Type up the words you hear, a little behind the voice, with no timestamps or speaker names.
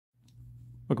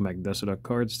Welcome back to Dusted Up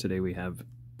Cards. Today we have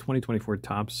 2024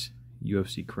 Topps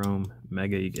UFC Chrome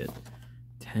Mega. You get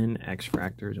 10 X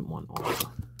Fractors and 1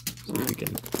 Ultra. See if we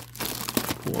can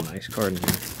pull a nice card in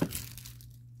here.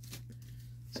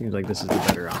 Seems like this is the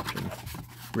better option.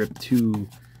 Rip 2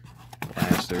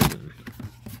 blasters and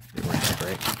they weren't that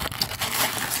great.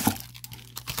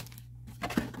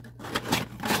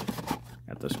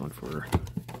 Got this one for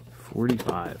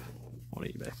 $45 on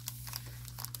eBay.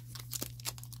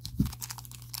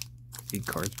 8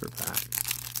 cards per pack.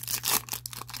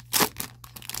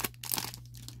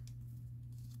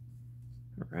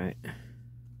 Alright.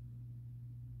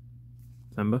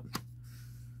 Themba.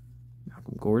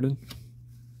 Malcolm Gordon.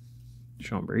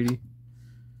 Sean Brady.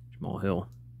 Jamal Hill.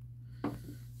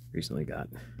 Recently got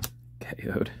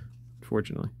KO'd,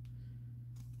 unfortunately.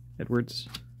 Edwards.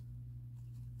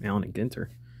 Allen and Ginter.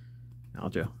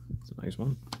 Aljo. That's a nice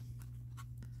one.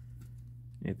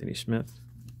 Anthony Smith.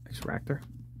 X-Fractor.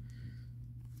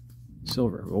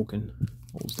 Silver, Vulcan,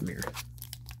 holds the mirror.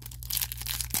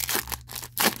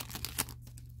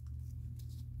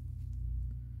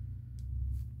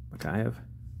 Makayev,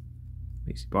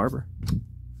 Macy Barber,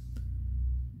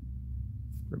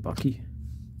 Rebucky,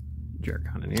 Jarrett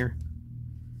Cannonier,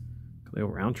 Khalil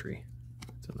Roundtree.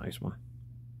 That's a nice one.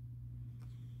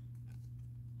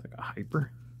 It's like a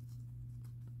hyper.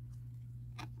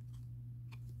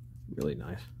 Really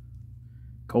nice.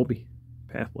 Colby,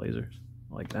 Path Blazers.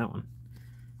 I like that one.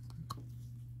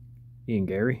 Ian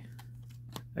Gary,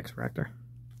 X-Fractor,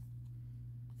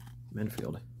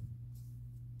 Menfield.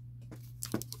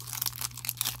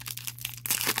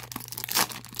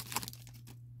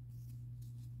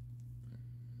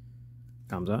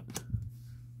 Kamzat,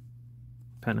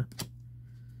 Penna.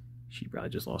 She probably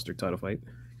just lost her title fight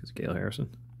because of Gail Harrison.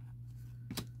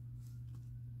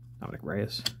 Dominic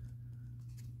Reyes,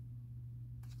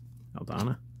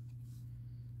 Aldana.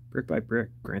 Brick by Brick,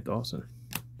 Grant Dawson.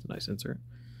 It's a nice insert.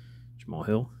 Jamal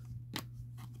Hill.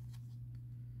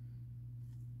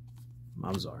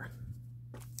 Mavzar.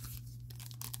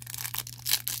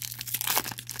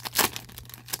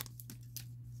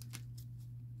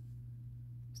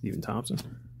 Stephen Thompson.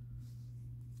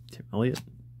 Tim Elliott.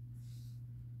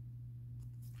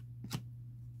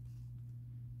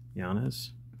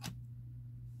 Giannis.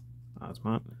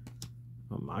 Osmont.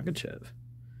 Oh, Makachev.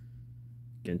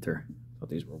 Ginter. Thought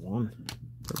these were 1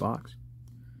 per box.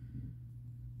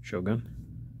 Shogun.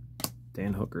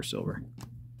 Dan Hooker, silver.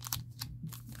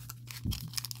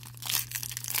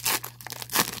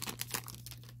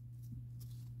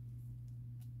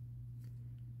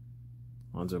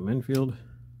 Lonzo Menfield.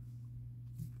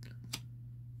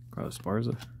 Carlos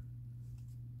Esparza.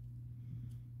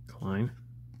 Klein.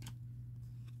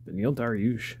 Benil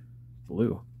Dariush,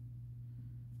 blue.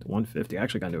 To 150. I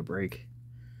actually got into a break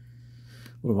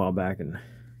a little while back and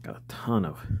got a ton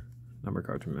of number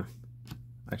cards from him.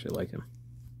 I actually like him.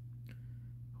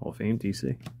 Hall of Fame,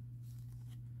 DC.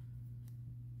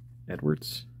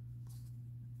 Edwards.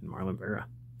 And Marlon Vera.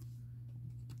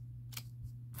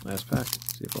 Last pack.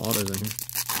 See if auto's in here.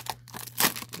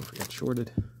 Don't forget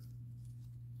shorted.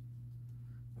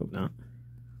 Hope not.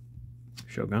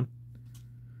 Shogun.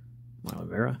 Marlon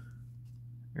Vera.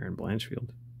 Aaron Blanchfield.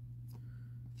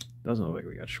 Doesn't look like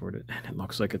we got shorted, and it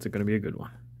looks like it's going to be a good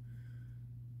one.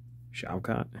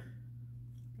 Shavkat.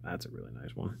 That's a really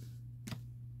nice one.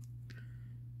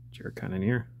 Jarrett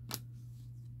Cannonier.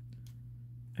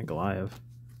 And Goliath.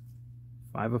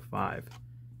 5 of 5.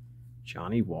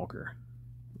 Johnny Walker.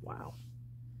 Wow.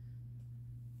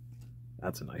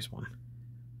 That's a nice one.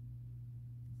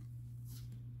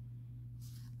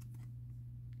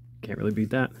 Can't really beat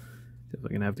that. Definitely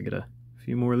going to have to get a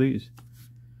few more of these.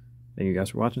 Thank you guys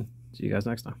for watching. See you guys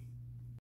next time.